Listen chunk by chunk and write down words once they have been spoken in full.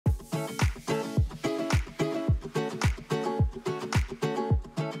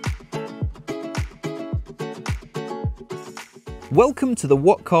Welcome to the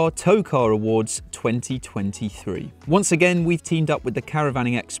What Car Tow Car Awards 2023. Once again, we've teamed up with the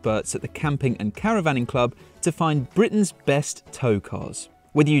caravanning experts at the Camping and Caravanning Club to find Britain's best tow cars.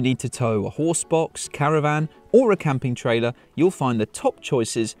 Whether you need to tow a horse box, caravan or a camping trailer, you'll find the top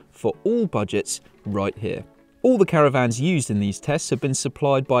choices for all budgets right here. All the caravans used in these tests have been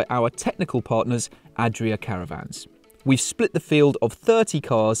supplied by our technical partners, Adria Caravans. We've split the field of 30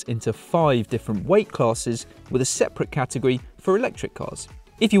 cars into 5 different weight classes with a separate category for electric cars.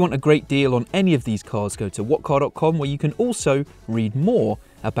 If you want a great deal on any of these cars, go to whatcar.com, where you can also read more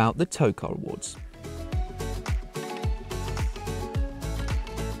about the Tow Car Awards.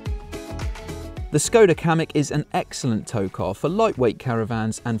 The Skoda Kamiq is an excellent tow car for lightweight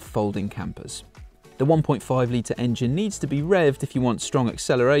caravans and folding campers. The 1.5 litre engine needs to be revved if you want strong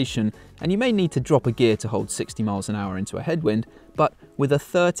acceleration, and you may need to drop a gear to hold 60 miles an hour into a headwind, but with a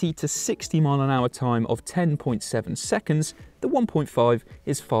 30 to 60 mile an hour time of 10.7 seconds, the 1.5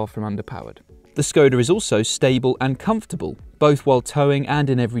 is far from underpowered. The Skoda is also stable and comfortable, both while towing and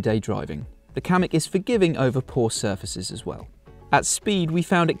in everyday driving. The Kamiq is forgiving over poor surfaces as well. At speed, we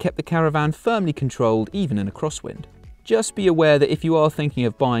found it kept the caravan firmly controlled even in a crosswind. Just be aware that if you are thinking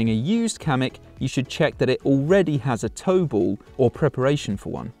of buying a used Kamiq, you should check that it already has a tow ball or preparation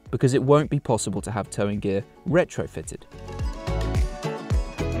for one, because it won't be possible to have towing gear retrofitted.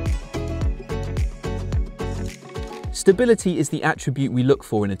 Stability is the attribute we look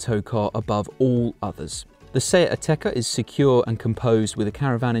for in a tow car above all others. The Seat Ateca is secure and composed with a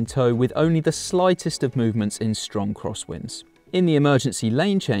caravan in tow with only the slightest of movements in strong crosswinds. In the emergency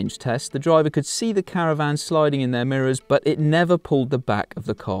lane change test, the driver could see the caravan sliding in their mirrors, but it never pulled the back of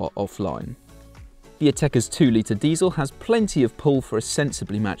the car offline. The Ateca's 2 litre diesel has plenty of pull for a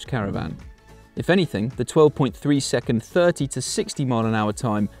sensibly matched caravan. If anything, the 12.3 second 30 to 60 mile an hour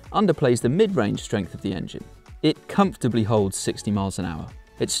time underplays the mid-range strength of the engine. It comfortably holds 60 miles an hour.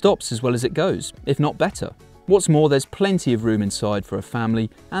 It stops as well as it goes, if not better. What's more, there's plenty of room inside for a family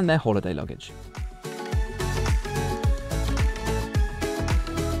and their holiday luggage.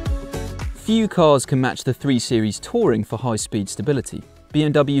 Few cars can match the 3 Series Touring for high-speed stability.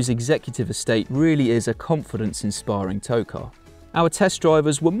 BMW's executive estate really is a confidence-inspiring tow car. Our test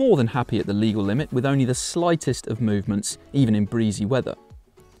drivers were more than happy at the legal limit with only the slightest of movements, even in breezy weather.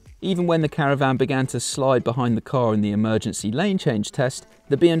 Even when the caravan began to slide behind the car in the emergency lane change test,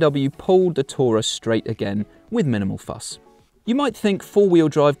 the BMW pulled the Tourer straight again with minimal fuss. You might think 4-wheel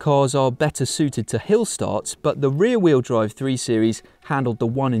drive cars are better suited to hill starts, but the rear-wheel drive 3 Series handled the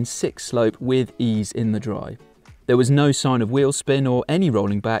 1 in 6 slope with ease in the dry. There was no sign of wheel spin or any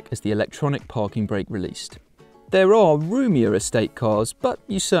rolling back as the electronic parking brake released. There are roomier estate cars, but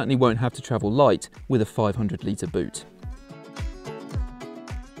you certainly won't have to travel light with a 500 litre boot.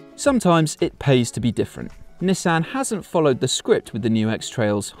 Sometimes it pays to be different. Nissan hasn't followed the script with the new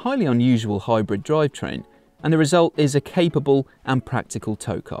X-Trail's highly unusual hybrid drivetrain, and the result is a capable and practical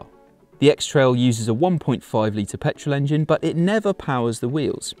tow car. The X-Trail uses a 1.5 litre petrol engine, but it never powers the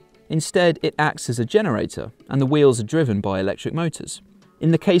wheels. Instead, it acts as a generator, and the wheels are driven by electric motors. In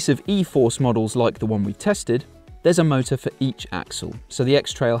the case of E-Force models like the one we've tested, there's a motor for each axle, so the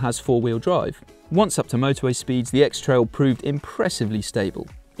X-Trail has 4-wheel drive. Once up to motorway speeds, the X-Trail proved impressively stable.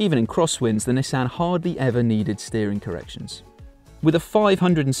 Even in crosswinds, the Nissan hardly ever needed steering corrections. With a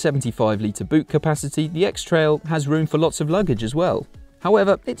 575 litre boot capacity, the X-Trail has room for lots of luggage as well.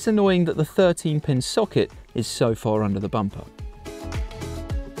 However, it's annoying that the 13-pin socket is so far under the bumper.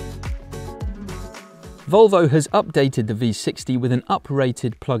 Volvo has updated the V60 with an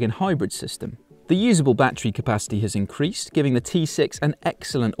up-rated plug-in hybrid system. The usable battery capacity has increased, giving the T6 an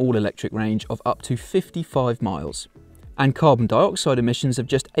excellent all-electric range of up to 55 miles, and carbon dioxide emissions of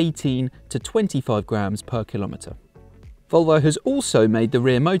just 18 to 25 grams per kilometre. Volvo has also made the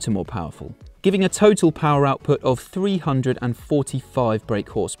rear motor more powerful, giving a total power output of 345 brake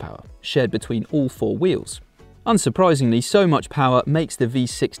horsepower, shared between all 4 wheels. Unsurprisingly, so much power makes the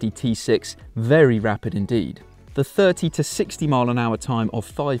V60 T6 very rapid indeed. The 30 to 60 mile an hour time of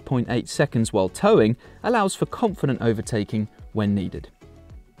 5.8 seconds while towing allows for confident overtaking when needed.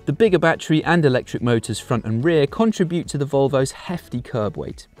 The bigger battery and electric motors front and rear contribute to the Volvo's hefty curb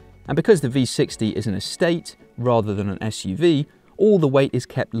weight. And because the V60 is an estate rather than an SUV, all the weight is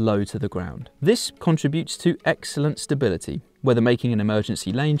kept low to the ground. This contributes to excellent stability, whether making an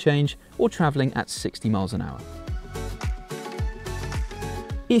emergency lane change or travelling at 60 miles an hour.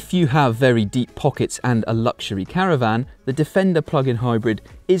 If you have very deep pockets and a luxury caravan, the Defender plug-in hybrid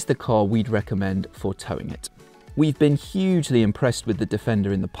is the car we'd recommend for towing it. We've been hugely impressed with the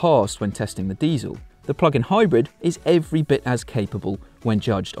Defender in the past when testing the diesel. The plug-in hybrid is every bit as capable when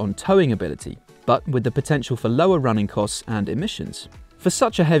judged on towing ability, but with the potential for lower running costs and emissions. For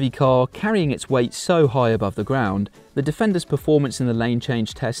such a heavy car, carrying its weight so high above the ground, the Defender's performance in the lane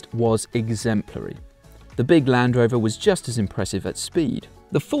change test was exemplary. The big Land Rover was just as impressive at speed.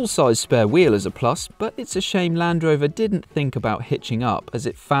 The full-size spare wheel is a plus, but it's a shame Land Rover didn't think about hitching up as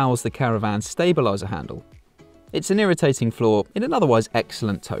it fouls the Caravan's stabiliser handle. It's an irritating flaw in an otherwise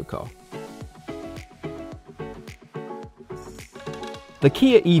excellent tow car. The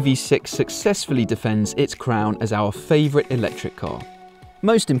Kia EV6 successfully defends its crown as our favourite electric car.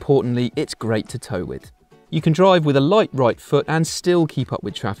 Most importantly, it's great to tow with. You can drive with a light right foot and still keep up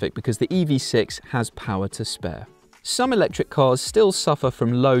with traffic because the EV6 has power to spare. Some electric cars still suffer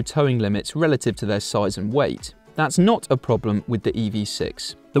from low towing limits relative to their size and weight. That's not a problem with the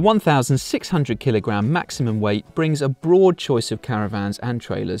EV6. The 1,600 kilogram maximum weight brings a broad choice of caravans and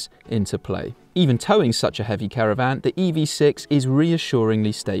trailers into play. Even towing such a heavy caravan, the EV6 is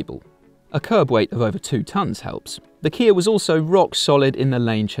reassuringly stable. A curb weight of over 2 tons helps. The Kia was also rock solid in the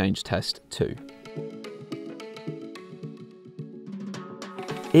lane change test too.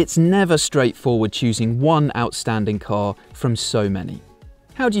 It's never straightforward choosing one outstanding car from so many.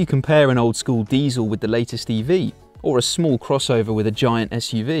 How do you compare an old school diesel with the latest EV, or a small crossover with a giant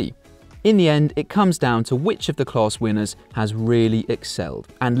SUV? In the end, it comes down to which of the class winners has really excelled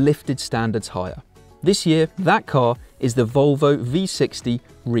and lifted standards higher. This year, that car is the Volvo V60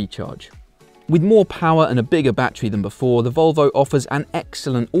 Recharge. With more power and a bigger battery than before, the Volvo offers an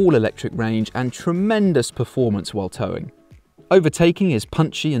excellent all-electric range and tremendous performance while towing. Overtaking is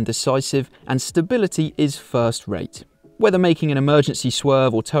punchy and decisive, and stability is first-rate. Whether making an emergency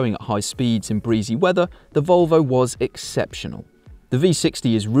swerve or towing at high speeds in breezy weather, the Volvo was exceptional. The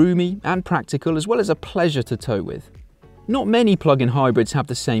V60 is roomy and practical, as well as a pleasure to tow with. Not many plug-in hybrids have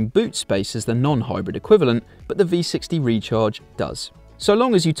the same boot space as the non-hybrid equivalent, but the V60 Recharge does. So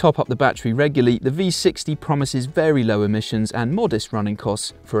long as you top up the battery regularly, the V60 promises very low emissions and modest running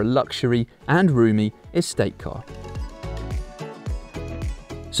costs for a luxury and roomy estate car.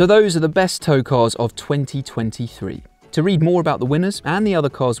 So those are the best tow cars of 2023. To read more about the winners and the other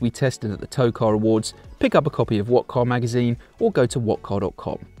cars we tested at the Tow Car Awards, pick up a copy of What Car magazine or go to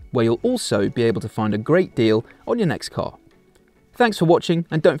whatcar.com, where you'll also be able to find a great deal on your next car. Thanks for watching,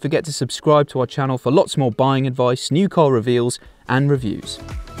 and don't forget to subscribe to our channel for lots more buying advice, new car reveals and reviews.